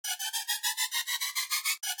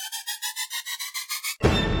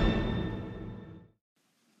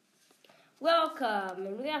Welcome,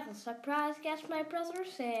 and we have a surprise guest, my brother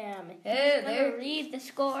Sam. Hey He's going to read the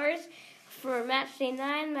scores for match day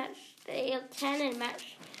 9, match day 10, and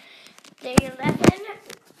match day 11.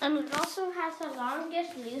 And it also has the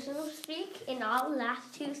longest losing streak in all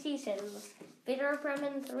last 2 seasons. Bitter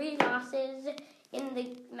Bremen 3 losses in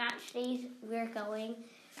the match days we're going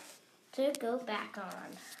to go back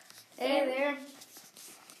on. Hey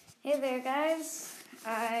there, guys.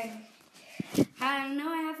 I know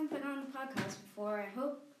I haven't been on the podcast before. I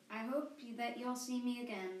hope that you'll see me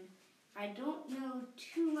again. I don't know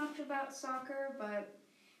too much about soccer, but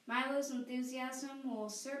Milo's enthusiasm will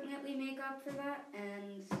certainly make up for that.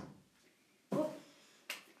 And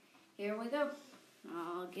here we go.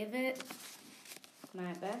 I'll give it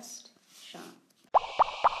my best shot.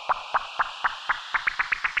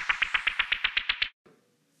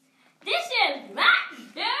 This is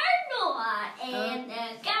Match Day Noah, and the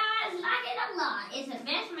guys like it a lot. It's the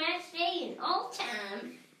best match day in all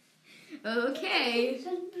time. Okay,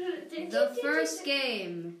 the first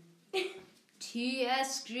game.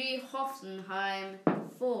 TSG Hoffenheim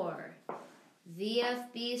 4,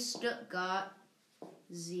 VfB Stuttgart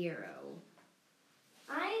 0.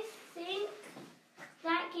 I think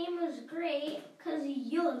that game was great because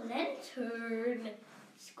Lentern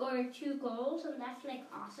scored 2 goals, and that's like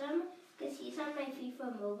awesome because he's on my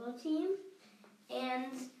FIFA mobile team,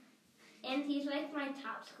 and he's like my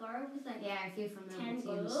top scorer with like FIFA 10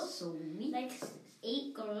 mobile goals, sweet. like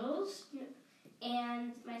 8 goals,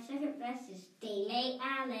 and my second best is Dele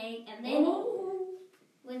Alli, and then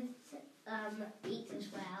with 8 as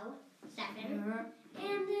well, 7, and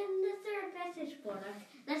then the third best is Borna.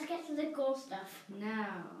 Let's get to the goal stuff.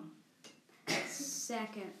 Now,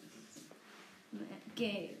 second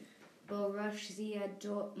game. Borussia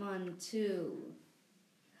Dortmund 2.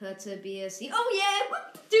 Hertha BSC. Oh yeah!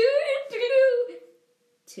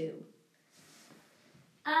 2.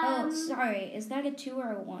 Sorry. Is that a 2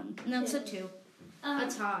 or a 1? No, it's a 2. A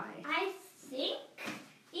tie. I think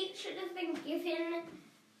it should have been given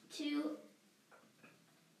to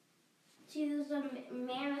the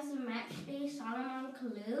man of the match day, Solomon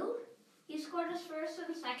Kalou. He scored his first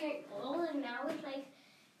and second goal, and now it's like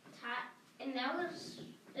and now this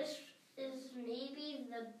is maybe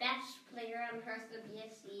the best player on Hertha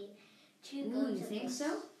BSC to go to. You think this.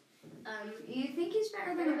 so? You think he's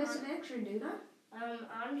better than Ibisevic or Duda?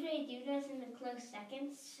 Andre Duda's in the close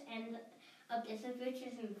seconds, and Ibisevic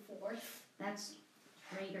is in 4th. That's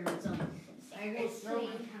traitorous. I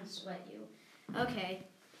can't sweat you. Okay.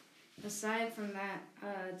 Aside from that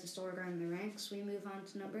disorder in the ranks, we move on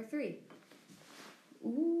to number 3.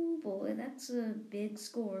 Ooh, boy, that's a big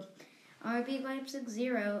score. RB Leipzig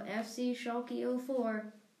 0, FC Schalke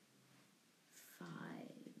 04 5.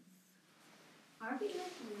 RB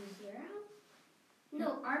Leipzig 0?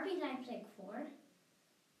 No, RB Leipzig 4.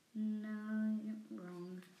 No, you're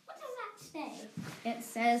wrong. What does that say? It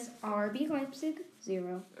says RB Leipzig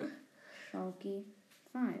 0, Schalke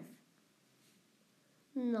 5.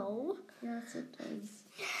 No. Yes, it does.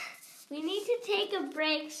 We need to take a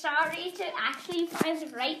break. Sorry to actually find the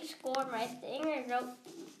right score. My thing I wrote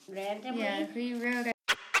randomly. Yeah, we wrote it.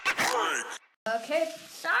 Okay.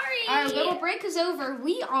 Sorry. Our little break is over.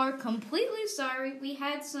 We are completely sorry. We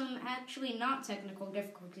had some actually not technical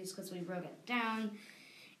difficulties because we wrote it down.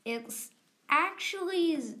 It's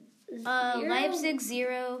actually Leipzig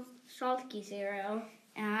 0, Schalke 0.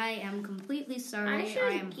 and I am completely sorry.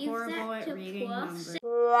 I am horrible at reading numbers.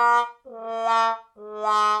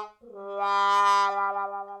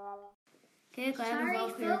 Okay, glad Sorry, we've all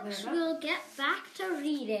cleared folks. that up. We'll get back to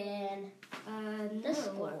reading. No,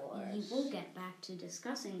 scores. we will get back to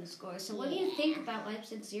discussing the scores. So what do you think about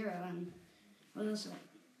Leipzig 0 and what was it?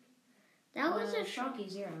 That was a Schalke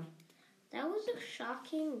 0. That was a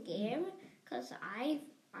shocking game because I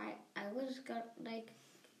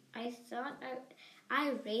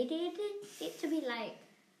rated it to be like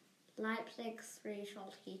Leipzig 3,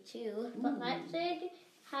 Schalke 2, but Leipzig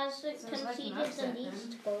has conceded the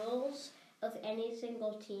least goals of any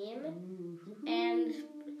single team, and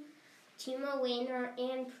Timo Werner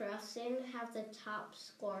and Preston have the top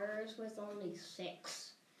scorers with only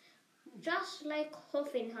 6. Just like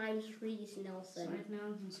Hoffenheim's Reece Nelson. Side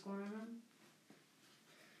Nelson scoring them?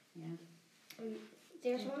 Yeah.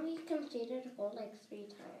 There's only conceded a goal like 3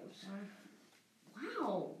 times.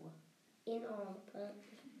 Wow. In all, but...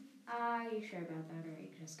 Are you sure about that, or are you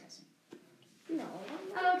just guessing? No.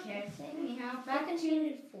 Okay. Anyhow, I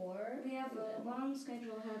conceded 4. We have a long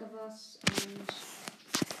schedule ahead of us, and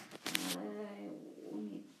we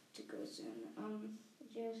need to go soon.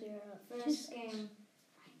 0-0. First game.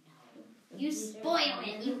 I know. You spoil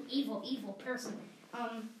it, you evil, evil person.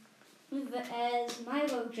 as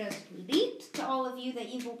Milo just leaked to all of you, the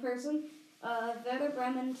evil person, Werder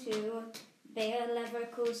Bremen 2, Bayer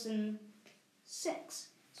Leverkusen 6.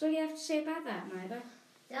 So what do you have to say about that, Milo?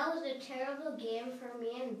 That was a terrible game for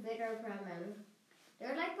me and Werder Bremen.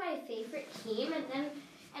 They're like my favorite team,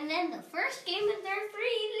 and then the first game in their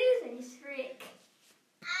 3 losing streak.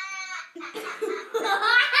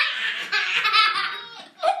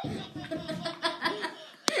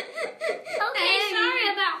 Okay, sorry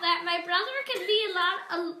about that. My brother can be a lot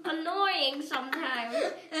annoying sometimes.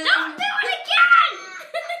 Don't do it again!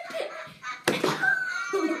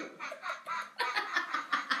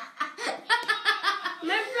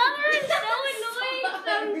 My brother is so annoying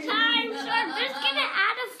sometimes, so I'm just gonna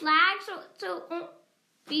add a flag so it won't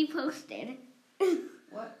be posted.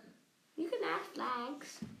 What? You can add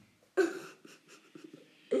flags.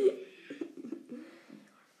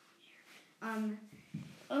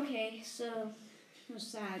 Okay, so it was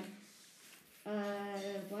sad.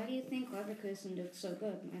 Why do you think Leverkusen did so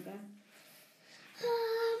good, Mega?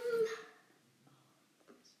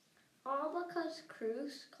 All because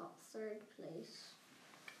Cruz got 3rd place.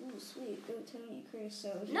 Ooh, sweet. Go Tony Cruz. So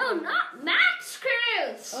No, not Max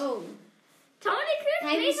Cruz! Oh, Tony Cruz I'm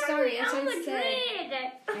plays for sorry, Real as I said.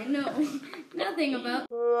 Madrid. I know nothing about.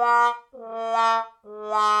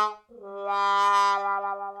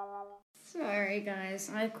 Sorry, guys.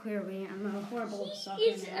 I'm a horrible soccer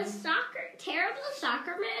He's man. a terrible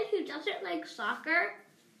soccer man who doesn't like soccer.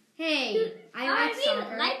 Hey, I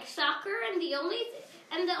like soccer, and the only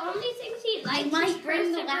things he likes I might is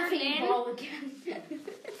bring the Christopher laughing Lynn. ball again.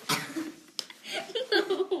 No.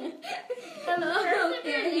 Hello.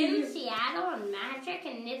 Christopher Lynn, Seattle, and Magic,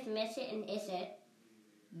 and Miss It, and Is It.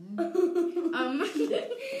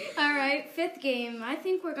 All right, 5th game. I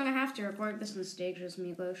think we're gonna have to record this in stages,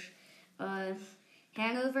 Milosh.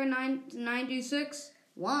 Hanover 96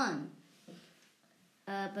 won.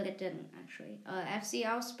 But it didn't actually. FC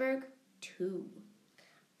Augsburg 2.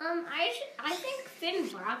 I think Finn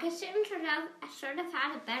Borgeson should have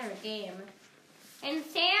had a better game. And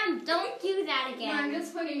Sam, don't do that again. No, I'm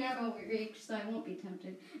just putting out over reach, so I won't be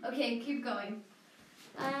tempted. Okay, keep going.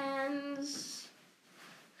 And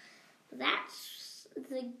that's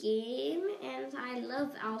the game, and I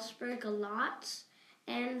love Augsburg a lot.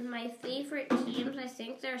 And my favorite teams, I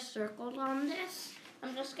think they're circled on this.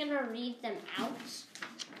 I'm just going to read them out.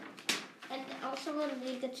 And also in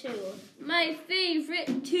Liga 2. My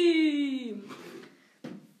favorite team.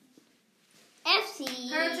 FC.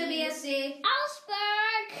 Hertha BSC.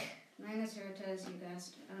 Augsburg. Mine is Hertha, as you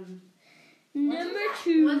guessed. Number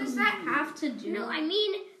 2. What does that have to do? No, I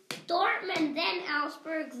mean Dortmund, then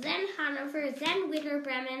Augsburg, then Hanover, then Werder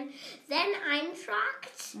Bremen, then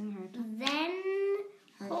Eintracht, then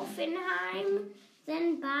Hoffenheim,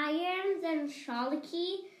 then Bayern, then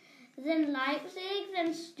Schalke, then Leipzig,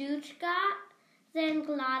 then Stuttgart, then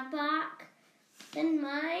Gladbach, then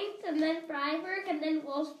Mainz, and then Freiburg, and then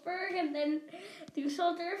Wolfsburg, and then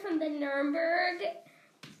Düsseldorf, and then Nuremberg,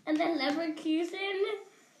 and then Leverkusen.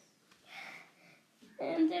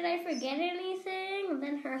 And did I forget anything? And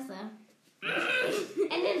then Hertha. And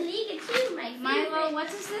then Liga 2, my favorite. Milo, what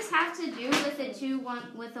does this have to do with a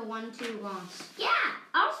 2-1 with a 1-2 loss? Yeah,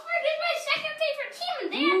 Augsburg is my second favorite team,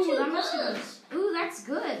 and they are 2 goals. Ooh, that's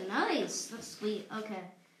good. Nice. That's sweet. Okay.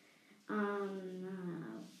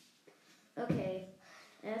 Okay.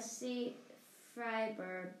 SC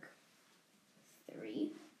Freiburg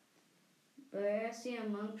 3. Borussia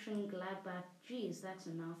Mönchengladbach. Jeez, that's a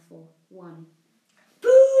mouthful. 1. Boo!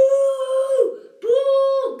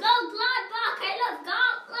 Boo! Go Gladbach! I love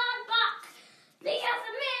Gladbach! They have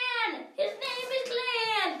a man! His name is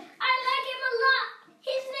Glenn! I like him a lot!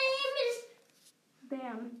 His name is...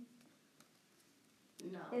 Bam.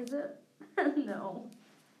 No. Is it? No.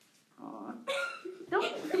 Aw.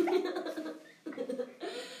 Don't.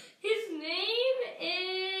 His name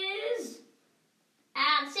is...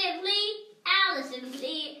 Allison Lee! Allison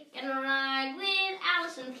Lee! Gonna ride with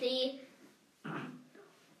Allison Lee!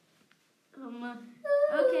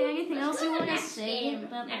 Okay, anything else you want to say?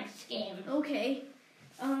 Next game. Okay.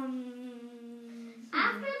 After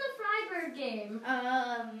the Freiburg game.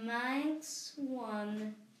 Mainz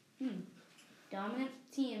won. Dominant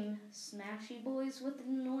team. Smashy boys with the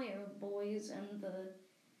Neuer boys and the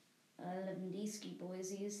Lewandowski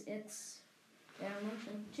boysies. It's their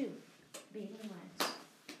emotion too. Being Mainz.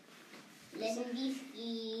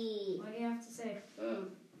 Lewandowski. What do you have to say?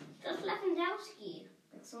 Just Lewandowski.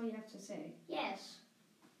 That's all you have to say. Yes.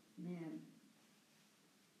 Man.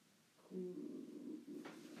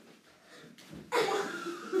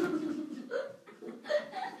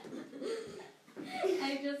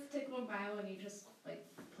 I just took my bio and you just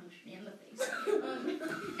punched me in the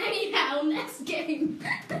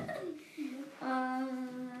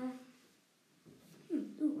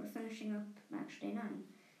finishing up match day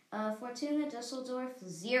 9. Fortuna Düsseldorf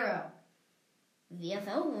 0.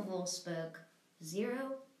 VfL Wolfsburg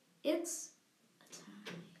 0. It's a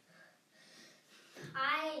tie.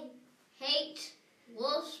 I hate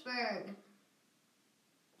Wolfsburg.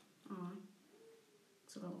 Aw,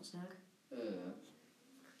 it's a little sad.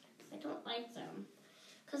 I don't like them.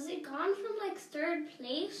 Because they've gone from like 3rd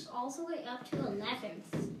place all the way up to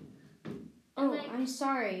 11th. Oh, like, I'm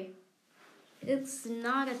sorry. It's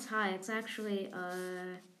not a tie. It's actually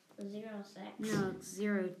 0-6. no, it's 0-2.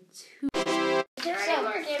 Is there any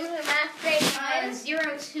more games in match day 9?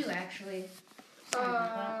 0-2 actually. Sorry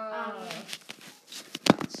about that.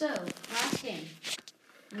 So, last game.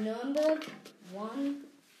 Nuremberg 1.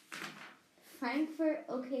 Frankfurt,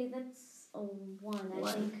 okay, that's a 1, I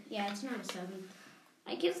think. Yeah, it's not a 7.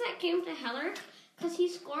 I give that game to Heller because he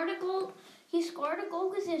scored a goal. He scored a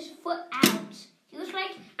goal with his foot out. He was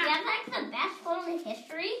like, he had like the best goal in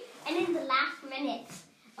history, and in the last minutes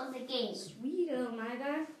of the game. Sweet, oh my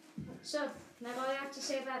god. So, that all you have to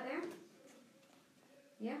say about there?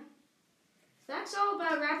 Yeah. That's all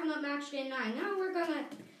about wrapping up match day 9. Now we're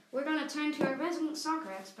gonna turn to our resident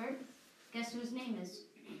soccer expert. Guess whose name is?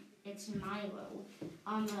 It's Milo.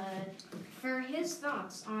 For his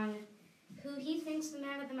thoughts on who he thinks the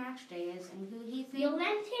man of the match day is, and who he thinks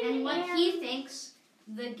and what he thinks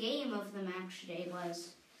the game of the match day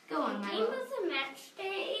was. Go on, Milo. The game of the match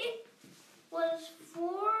day was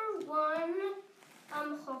 4-1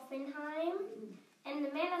 Hoffenheim, and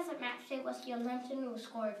the man of the match day was Jolenton, who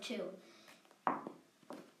scored 2.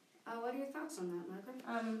 What are your thoughts on that,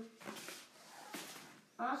 Milo?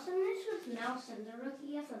 Awesomeness was Nelson, the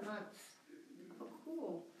rookie of the month. Oh,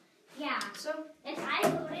 cool. Yeah, So, and I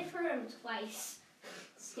voted for him twice.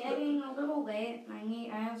 it's getting a little late. I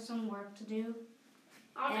have some work to do.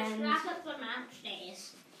 I'll just wrap up the match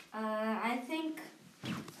days. I think,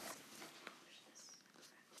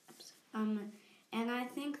 and I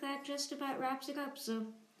think that just about wraps it up. So,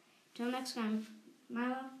 till next time,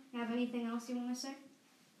 Milo, you have anything else you want to say?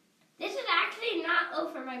 This is actually not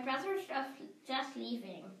over. My brother's just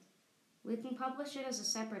leaving. We can publish it as a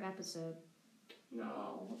separate episode.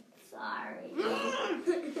 No, sorry.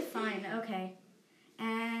 Fine, okay.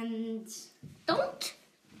 And Don't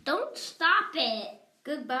stop it.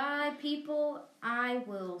 goodbye, people. I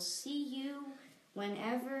will see you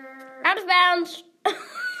whenever. Out of bounds. I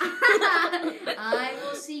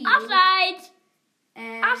will see you. Offside.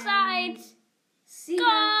 And Offside. See you. Goal.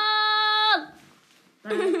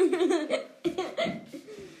 Bye.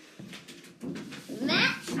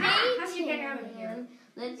 Match day How do you get out of here?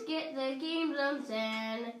 Let's get the games on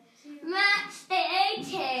 10. Match day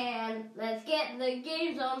 10. Let's get the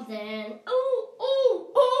games on 10. Ooh, ooh,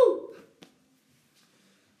 ooh.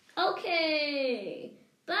 Okay.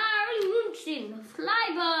 Bayern München,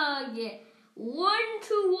 Freiburg,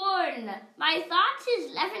 1-1. My thoughts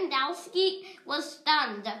is Lewandowski was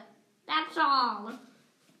stunned. That's all.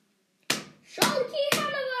 Schalke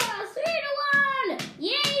Hanover, 3-1.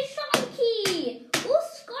 Yay, Schalke. Who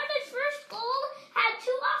scored his first goal, had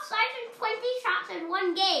 2 offsides and 20 shots in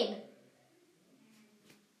 1 game.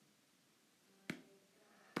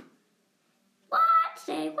 What?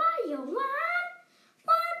 Say what you want.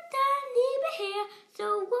 Want the neighbor here, so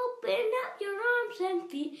open up your arms and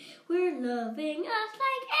feet. We're loving us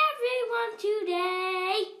like everyone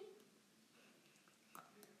today.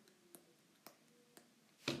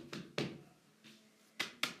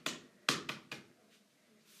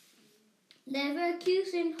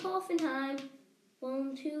 Leverkusen, Hoffenheim,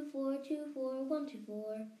 1-2-4, 2-4,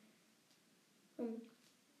 1-2-4.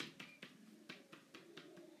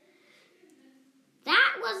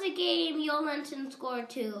 That was a game Jolenton scored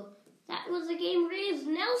 2. That was a game Reeves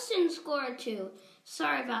Nelson scored 2.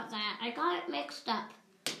 Sorry about that. I got it mixed up.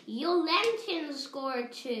 Jolenton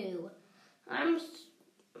scored 2.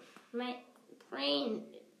 My brain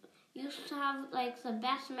used to have like the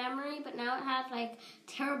best memory, but now it has like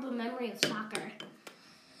terrible memory of soccer.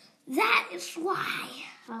 That is why.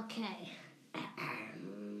 Okay.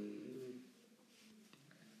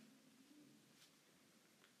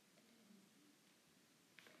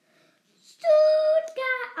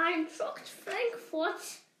 Stuttgart, Eintracht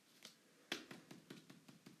Frankfurt.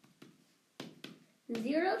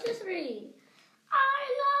 0-3. I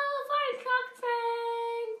love Eintracht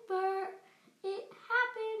Frankfurt. It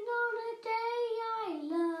happened on a day I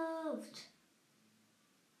loved.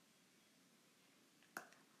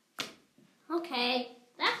 Okay,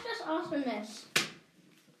 that's just awesomeness.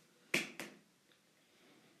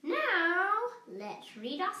 Now, let's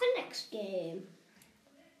read off the next game.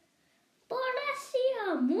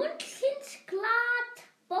 Borussia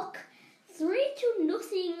Mönchengladbach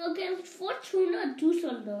 3-0 against Fortuna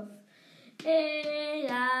Düsseldorf.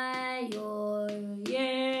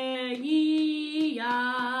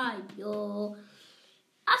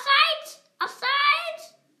 Offside!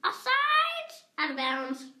 Out of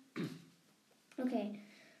bounds. Okay.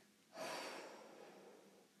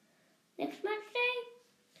 Next match day.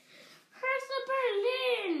 Hertha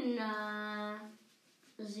Berlin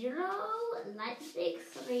 0, Leipzig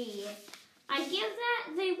 3. I give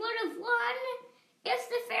that they would have won if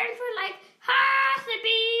the fans were like, Hertha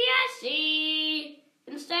BSC,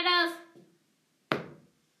 instead of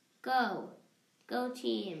go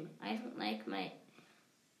team. I don't like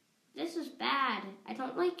this is bad. I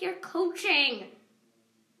don't like your coaching.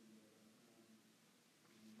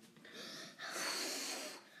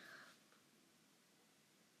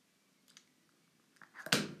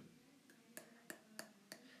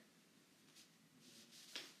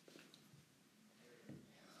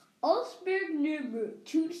 Augsburg Nürnberg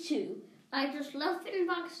 2-2. I just love Finn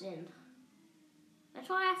boxing. That's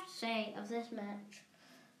all I have to say of this match.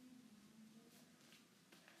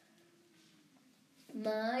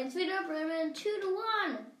 Mainz Werder Bremen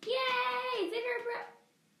 2-1. Yay, Werder Bremen.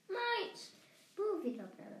 Mainz. Boo, Werder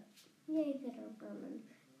Bremen. Yay, Werder Bremen.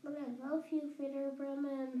 But I love you, Werder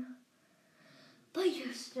Bremen. But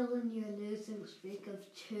you're still in your losing streak of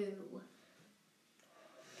 2.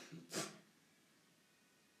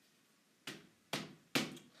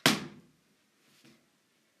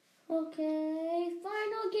 Okay,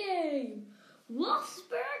 final game.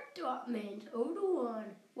 Wolfsburg Dortmund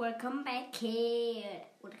 0-1. What a comeback kid.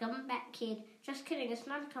 Just kidding, it's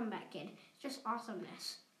not a comeback kid. It's just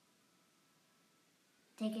awesomeness.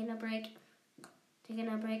 Taking a break. My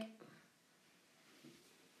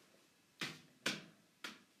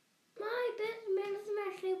best man of the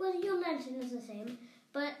match day was Juventus is the same,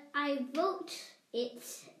 but I vote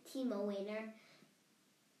it's Timo Werner.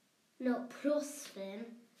 No, Prostin.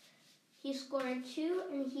 He scored 2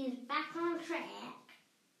 and he's back on track.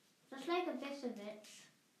 Just like Ibisevic.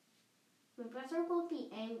 My brother will be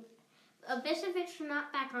angry. Ibisevic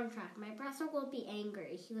not back on track. My brother will be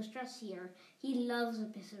angry. He was just here. He loves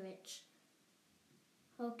Ibisevic.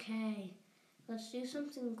 Okay, let's do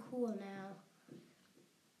something cool now.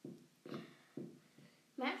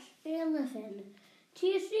 Match day 11.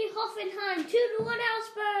 TSG Hoffenheim 2-1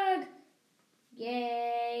 Augsburg.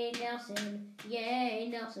 Yay, Nelson.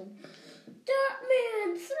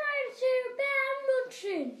 Dortmund 3-2 Bayern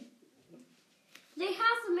München. They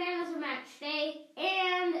have the man of the match day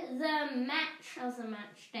and the match of the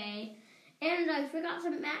match day. And I forgot the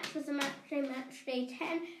match of the match day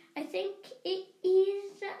 10. I think it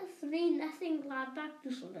is 3-0 Gladbach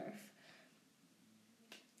Düsseldorf.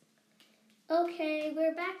 Okay,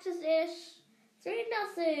 we're back to this.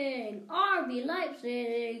 3-0 RB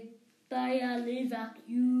Leipzig. Bayer Leverkusen.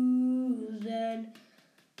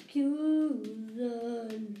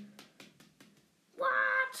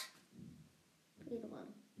 What? 3-1.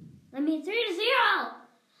 3-0.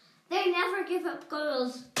 They never give up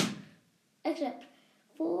goals. Except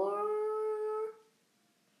 4,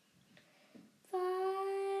 5,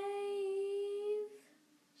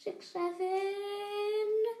 6, 7,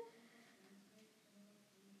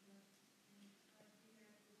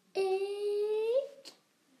 8.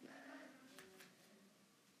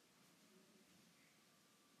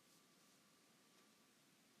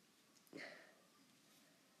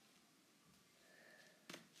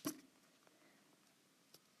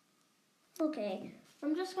 Okay,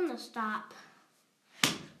 I'm just gonna stop.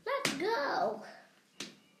 Let's go.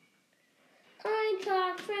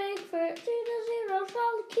 Eintracht Frankfurt 2-0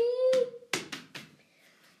 Schalke.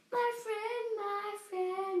 My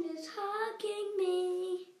friend is hugging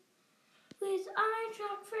me. With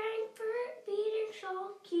Eintracht Frankfurt beating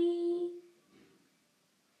Schalke.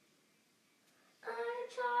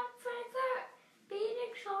 Eintracht Frankfurt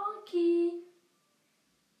beating Schalke.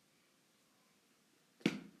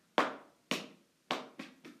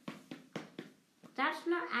 That's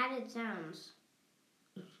not added sounds.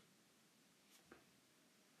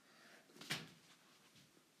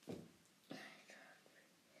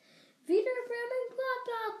 Werder Bremen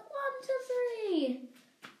Gladbach 1-3.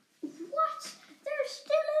 What? They're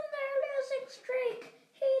still in their losing streak.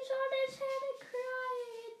 He's on his head and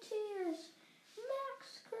crying in tears.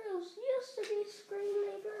 Max Kruse used to be screen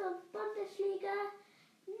leader of Bundesliga,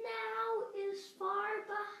 now is far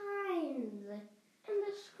behind. And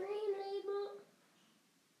the screen label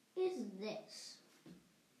is this.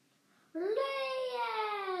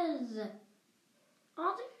 Reyes!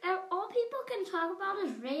 All people can talk about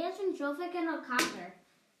is Reyes and Jovic and Alcácer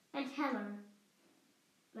and Heller.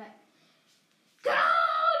 But go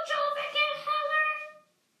Jovic and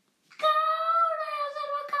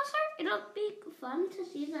It'll be fun to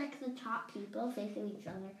see like the top people facing each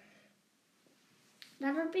other.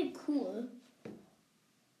 That would be cool.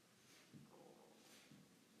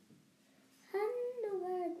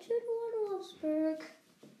 Hannover 2-1 Wolfsburg.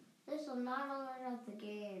 This will not order of the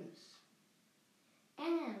games.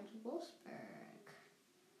 And Wolfsburg.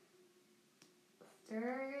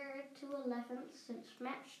 3rd to 11th since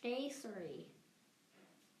match day 3.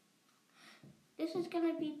 This is going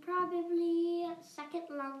to be probably third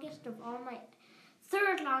longest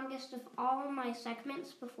of all my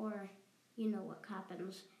segments before you know what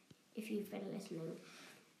happens if you've been listening.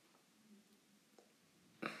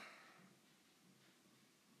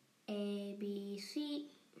 A, B, C.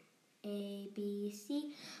 A, B,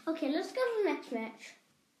 C. Okay, let's go to the next match.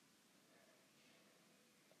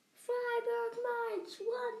 Freiburg, Mainz,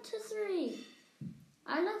 1-3.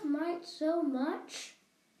 I love Mainz so much,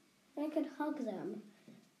 I could hug them.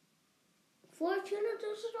 Fortuna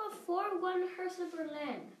Düsseldorf, 4-1 Hertha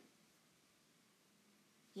Berlin.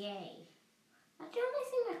 Yay. That's the only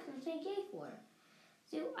thing I can say yay for.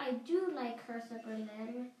 So I do like Hertha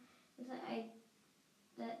Berlin,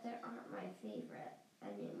 that they aren't my favorite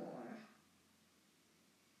anymore.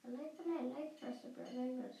 I like Hertha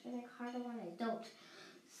Berlin, but it's getting harder when I don't.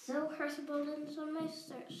 So Hertha Berlin's on my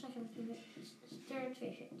third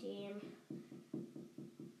favorite team.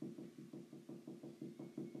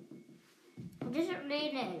 It isn't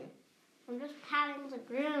raining. I'm just patting the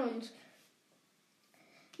ground.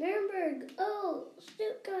 Nuremberg,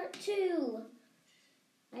 Stuttgart 2.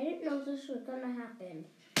 I didn't know this was going to happen.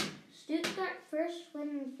 Stuttgart first win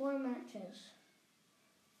in 4 matches.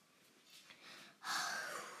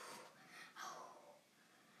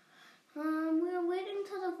 We're waiting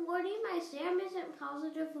till the 40. My Sam isn't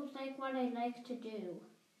positive with like what I like to do.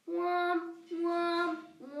 Womp, womp,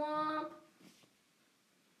 womp.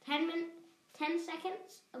 10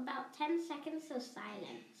 seconds, about 10 seconds of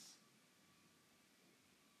silence.